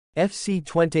FC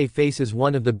Twente faces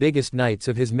one of the biggest nights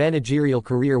of his managerial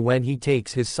career when he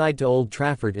takes his side to Old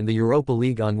Trafford in the Europa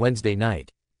League on Wednesday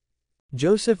night.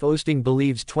 Joseph Oosting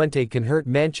believes Twente can hurt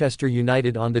Manchester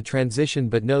United on the transition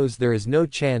but knows there is no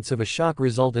chance of a shock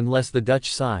result unless the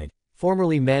Dutch side,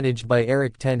 formerly managed by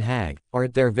Erik ten Hag, are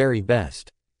at their very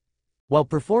best. While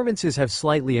performances have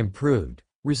slightly improved,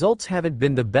 results haven't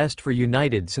been the best for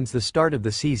United since the start of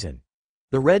the season.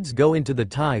 The Reds go into the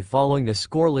tie following a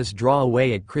scoreless draw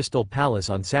away at Crystal Palace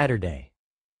on Saturday.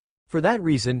 For that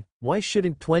reason, why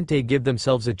shouldn't Twente give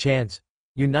themselves a chance?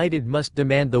 United must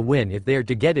demand the win if they are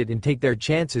to get it and take their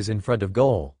chances in front of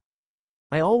goal.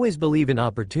 I always believe in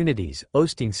opportunities,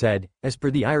 Oosting said, as per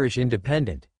the Irish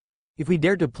Independent. If we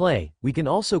dare to play, we can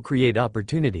also create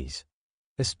opportunities.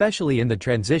 Especially in the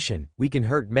transition, we can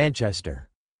hurt Manchester.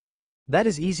 That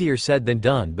is easier said than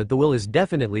done, but the will is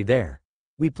definitely there.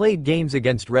 We played games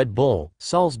against Red Bull,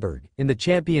 Salzburg, in the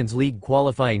Champions League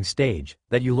qualifying stage,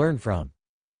 that you learn from.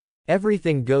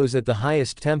 Everything goes at the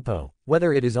highest tempo,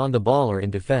 whether it is on the ball or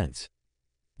in defense.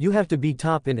 You have to be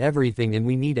top in everything and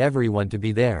we need everyone to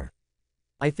be there.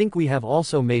 I think we have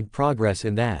also made progress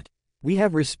in that. We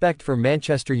have respect for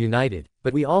Manchester United,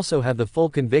 but we also have the full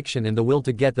conviction and the will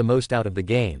to get the most out of the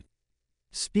game.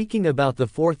 Speaking about the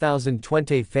 4,000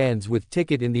 Twente fans with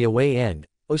ticket in the away end,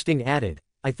 Oosting added,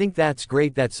 I think that's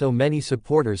great that so many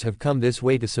supporters have come this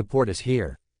way to support us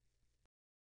here.